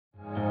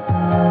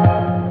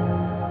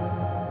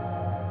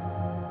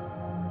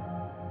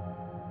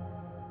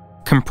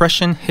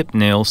Compression hip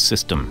nail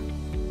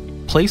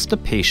system. Place the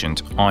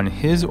patient on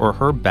his or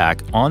her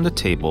back on the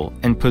table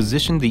and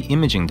position the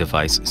imaging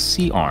device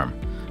C-arm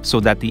so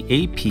that the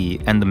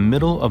AP and the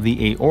middle of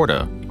the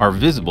aorta are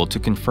visible to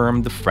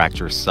confirm the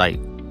fracture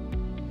site.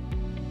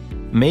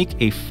 Make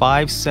a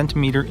 5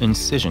 cm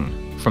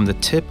incision from the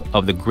tip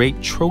of the great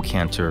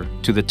trochanter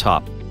to the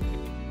top.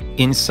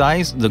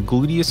 Incise the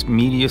gluteus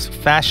medius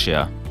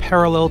fascia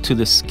parallel to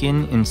the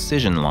skin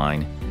incision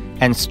line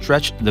and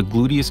stretch the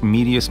gluteus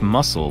medius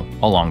muscle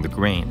along the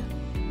grain.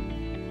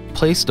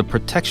 Place the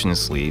protection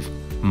sleeve,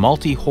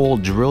 multi-hole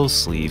drill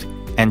sleeve,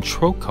 and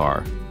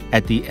trocar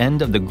at the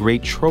end of the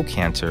great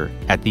trochanter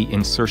at the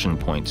insertion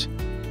point.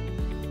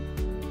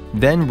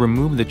 Then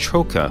remove the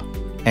troca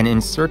and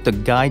insert the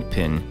guide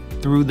pin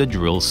through the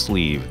drill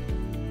sleeve.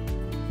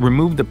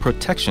 Remove the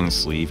protection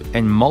sleeve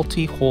and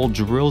multi-hole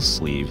drill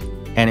sleeve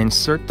and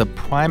insert the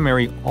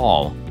primary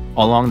awl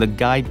along the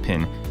guide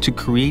pin to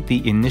create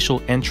the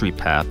initial entry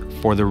path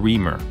for the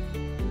reamer.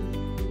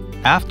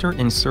 After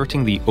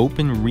inserting the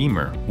open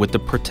reamer with the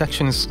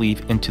protection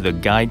sleeve into the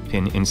guide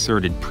pin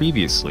inserted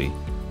previously,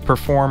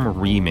 perform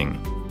reaming.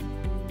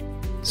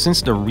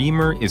 Since the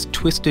reamer is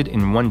twisted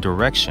in one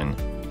direction,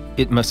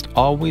 it must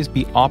always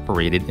be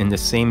operated in the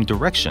same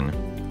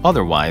direction,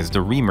 otherwise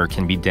the reamer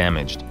can be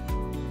damaged.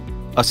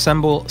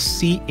 Assemble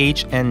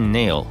CHN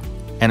nail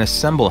and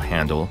assemble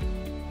handle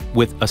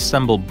with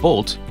assemble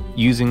bolt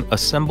using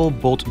assemble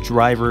bolt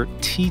driver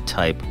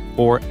T-type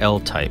or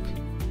L-type.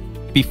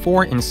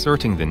 Before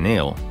inserting the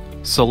nail,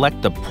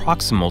 select the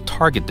proximal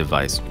target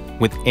device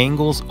with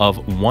angles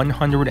of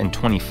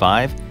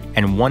 125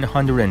 and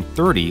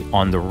 130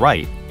 on the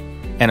right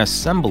and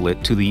assemble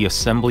it to the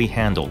assembly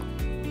handle.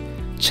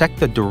 Check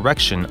the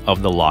direction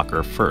of the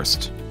locker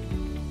first.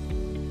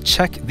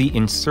 Check the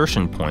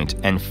insertion point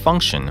and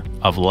function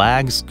of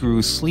lag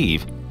screw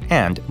sleeve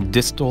and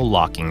distal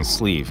locking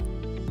sleeve.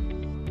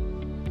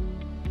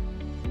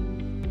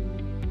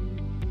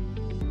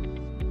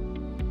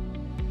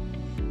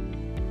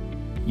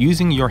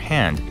 Using your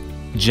hand,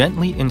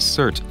 gently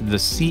insert the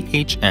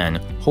CHN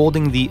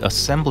holding the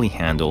assembly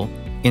handle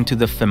into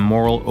the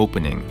femoral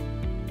opening.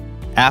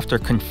 After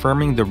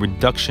confirming the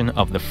reduction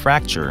of the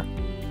fracture,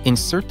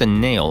 insert the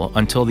nail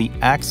until the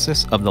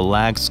axis of the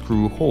lag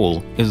screw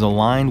hole is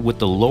aligned with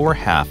the lower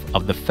half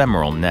of the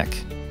femoral neck.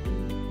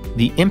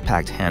 The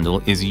impact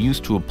handle is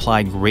used to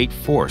apply great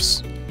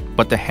force,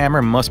 but the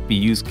hammer must be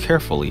used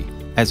carefully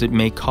as it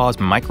may cause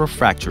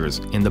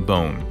microfractures in the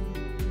bone.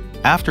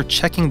 After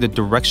checking the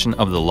direction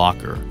of the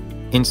locker,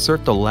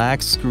 insert the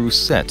lag screw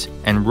set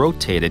and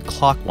rotate it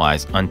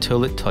clockwise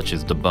until it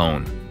touches the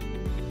bone.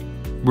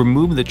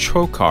 Remove the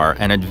trocar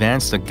and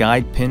advance the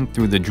guide pin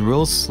through the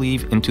drill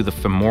sleeve into the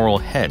femoral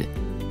head,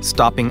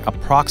 stopping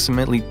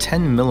approximately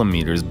 10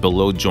 mm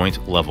below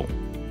joint level.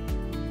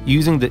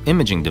 Using the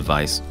imaging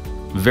device,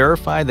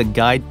 verify the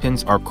guide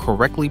pins are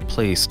correctly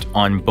placed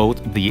on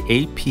both the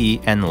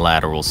AP and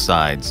lateral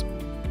sides.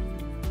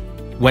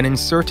 When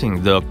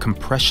inserting the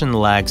compression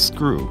lag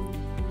screw,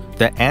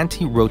 the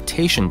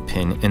anti-rotation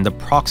pin in the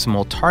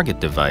proximal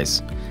target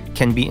device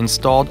can be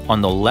installed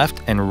on the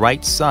left and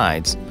right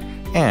sides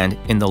and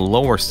in the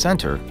lower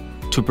center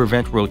to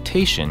prevent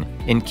rotation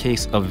in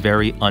case of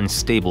very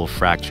unstable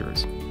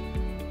fractures.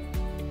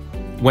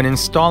 When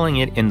installing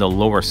it in the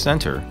lower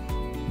center,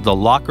 the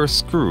locker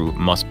screw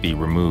must be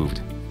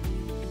removed.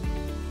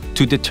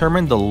 To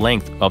determine the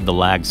length of the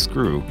lag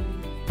screw,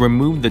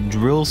 remove the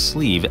drill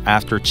sleeve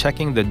after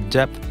checking the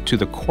depth to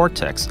the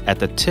cortex at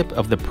the tip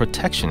of the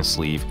protection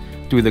sleeve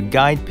through the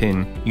guide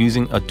pin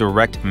using a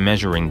direct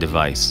measuring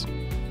device.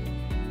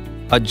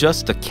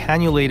 Adjust the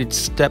cannulated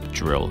step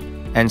drill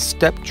and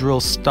step drill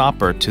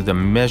stopper to the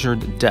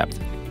measured depth,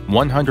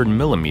 100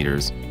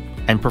 mm,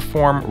 and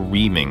perform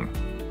reaming.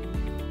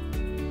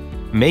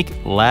 Make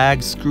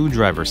lag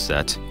screwdriver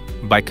set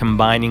by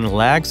combining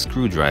lag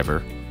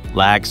screwdriver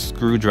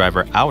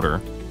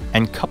outer,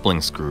 and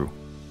coupling screw.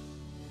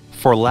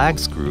 For lag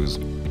screws,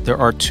 there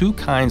are two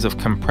kinds of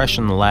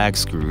compression lag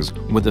screws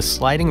with a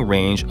sliding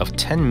range of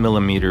 10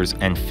 mm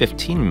and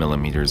 15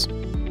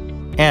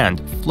 mm, and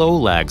flow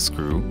lag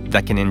screw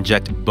that can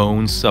inject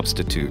bone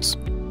substitutes.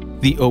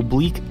 The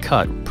oblique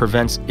cut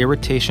prevents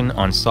irritation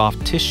on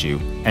soft tissue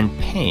and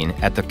pain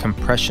at the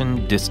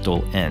compression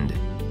distal end.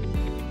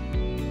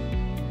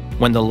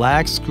 When the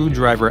lag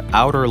screwdriver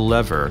outer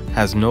lever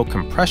has no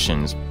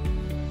compressions,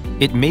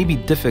 it may be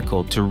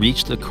difficult to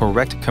reach the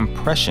correct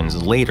compressions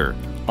later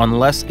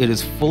unless it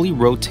is fully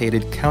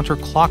rotated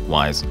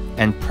counterclockwise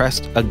and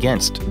pressed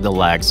against the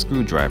lag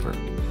screwdriver.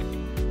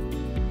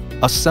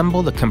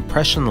 Assemble the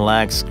compression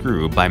lag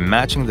screw by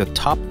matching the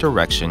top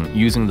direction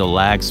using the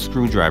lag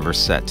screwdriver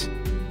set.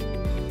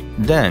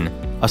 Then,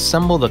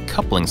 assemble the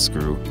coupling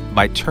screw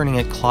by turning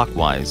it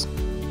clockwise.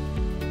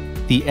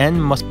 The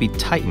end must be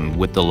tightened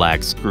with the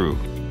lag screw.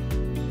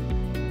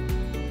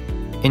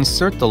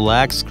 Insert the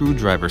lag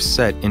screwdriver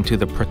set into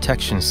the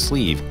protection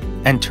sleeve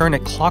and turn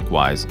it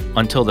clockwise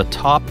until the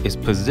top is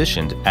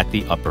positioned at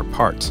the upper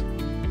part.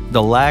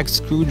 The lag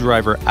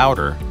screwdriver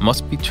outer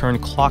must be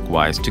turned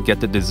clockwise to get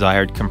the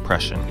desired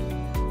compression.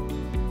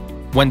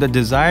 When the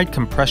desired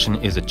compression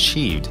is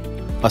achieved,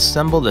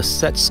 assemble the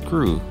set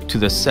screw to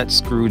the set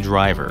screw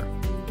driver.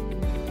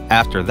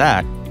 After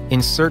that,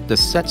 insert the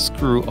set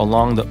screw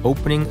along the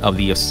opening of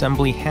the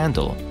assembly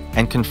handle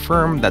and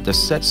confirm that the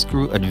set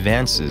screw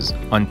advances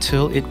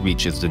until it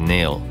reaches the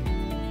nail.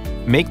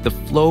 Make the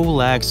flow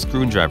lag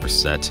screwdriver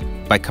set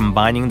by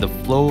combining the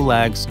flow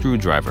lag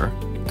screwdriver,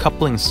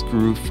 coupling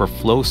screw for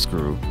flow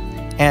screw,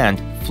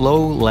 and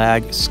flow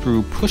lag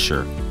screw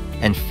pusher,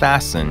 and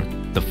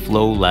fasten the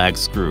flow lag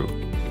screw.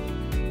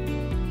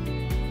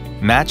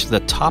 Match the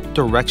top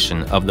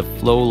direction of the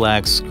flow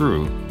lag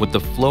screw with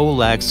the flow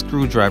lag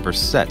screwdriver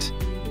set,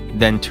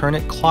 then turn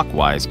it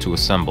clockwise to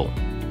assemble.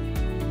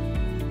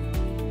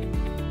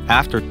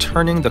 After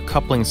turning the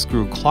coupling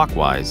screw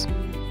clockwise,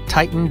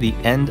 tighten the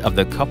end of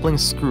the coupling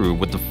screw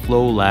with the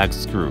flow lag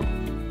screw.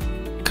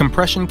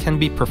 Compression can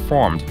be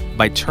performed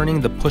by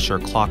turning the pusher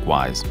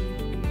clockwise.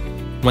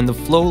 When the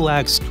flow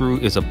lag screw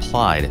is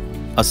applied,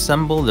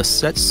 assemble the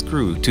set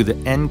screw to the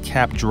end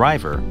cap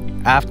driver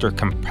after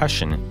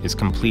compression is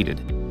completed.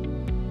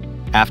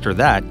 After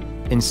that,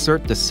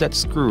 insert the set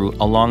screw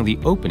along the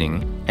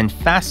opening and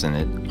fasten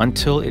it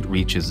until it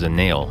reaches the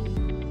nail.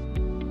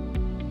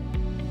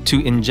 To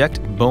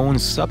inject bone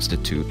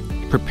substitute,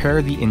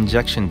 prepare the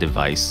injection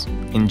device,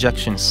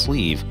 injection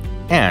sleeve,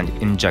 and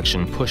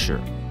injection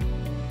pusher.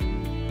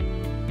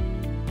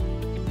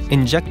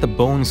 Inject the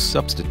bone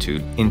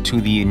substitute into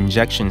the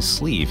injection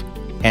sleeve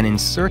and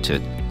insert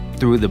it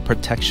through the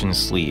protection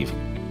sleeve.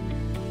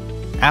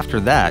 After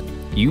that,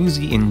 use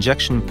the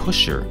injection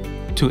pusher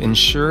to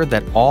ensure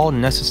that all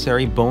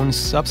necessary bone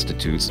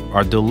substitutes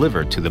are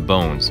delivered to the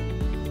bones.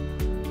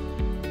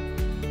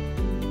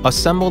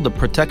 Assemble the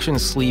protection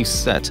sleeve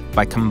set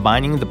by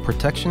combining the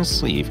protection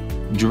sleeve,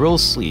 drill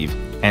sleeve,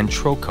 and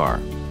trocar.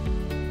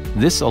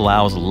 This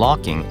allows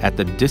locking at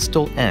the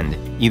distal end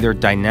either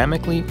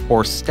dynamically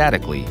or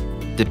statically,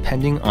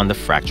 depending on the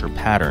fracture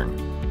pattern.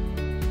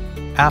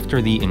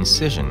 After the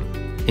incision,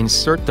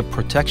 insert the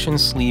protection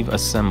sleeve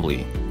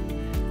assembly.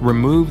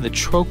 Remove the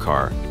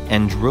trocar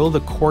and drill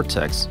the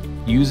cortex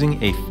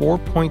using a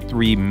 4.3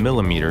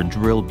 mm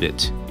drill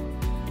bit.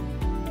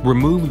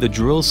 Remove the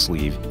drill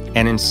sleeve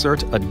and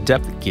insert a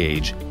depth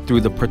gauge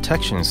through the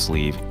protection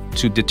sleeve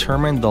to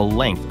determine the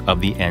length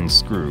of the end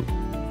screw.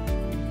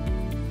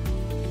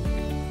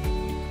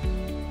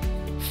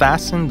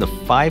 Fasten the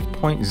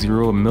 5.0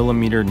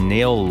 mm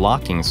nail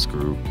locking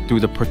screw through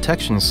the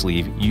protection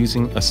sleeve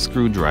using a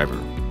screwdriver.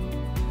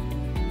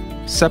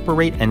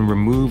 Separate and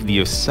remove the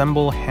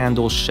assemble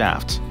handle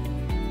shaft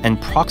and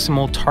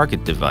proximal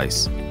target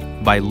device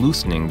by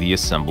loosening the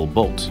assemble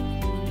bolt.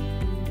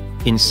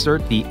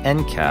 Insert the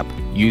end cap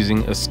using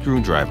a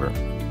screwdriver.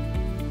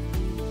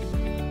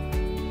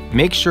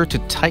 Make sure to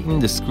tighten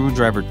the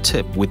screwdriver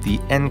tip with the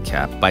end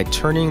cap by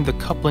turning the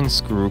coupling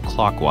screw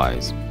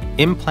clockwise.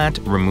 Implant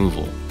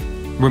removal.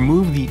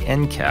 Remove the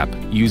end cap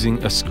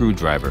using a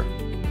screwdriver.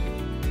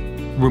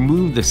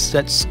 Remove the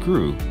set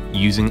screw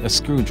using a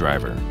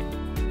screwdriver.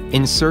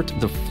 Insert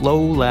the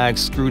flow lag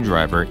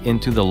screwdriver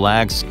into the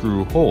lag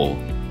screw hole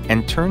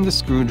and turn the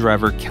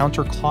screwdriver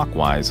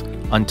counterclockwise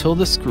until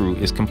the screw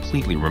is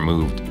completely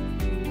removed.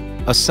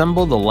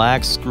 Assemble the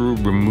lag screw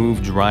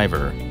remove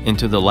driver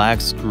into the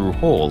lag screw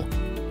hole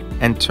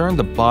and turn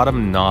the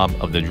bottom knob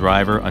of the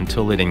driver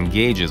until it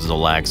engages the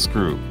lag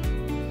screw.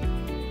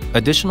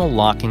 Additional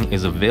locking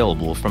is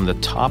available from the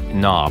top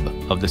knob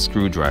of the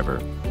screwdriver.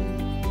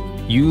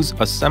 Use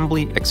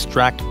assembly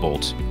extract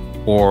bolt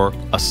or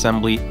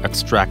assembly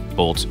extract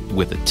bolt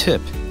with a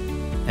tip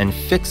and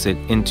fix it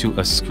into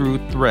a screw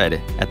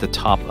thread at the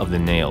top of the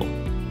nail.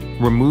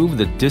 Remove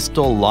the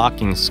distal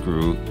locking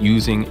screw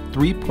using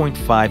 3.5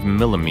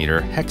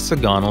 mm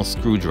hexagonal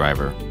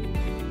screwdriver.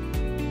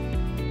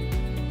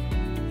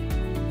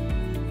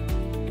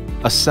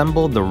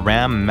 Assemble the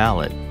ram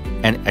mallet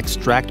and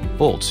extract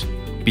bolt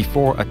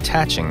before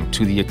attaching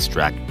to the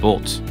extract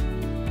bolt.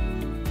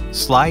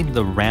 Slide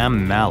the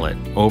ram mallet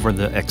over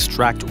the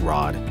extract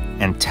rod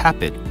and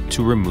tap it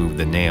to remove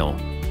the nail.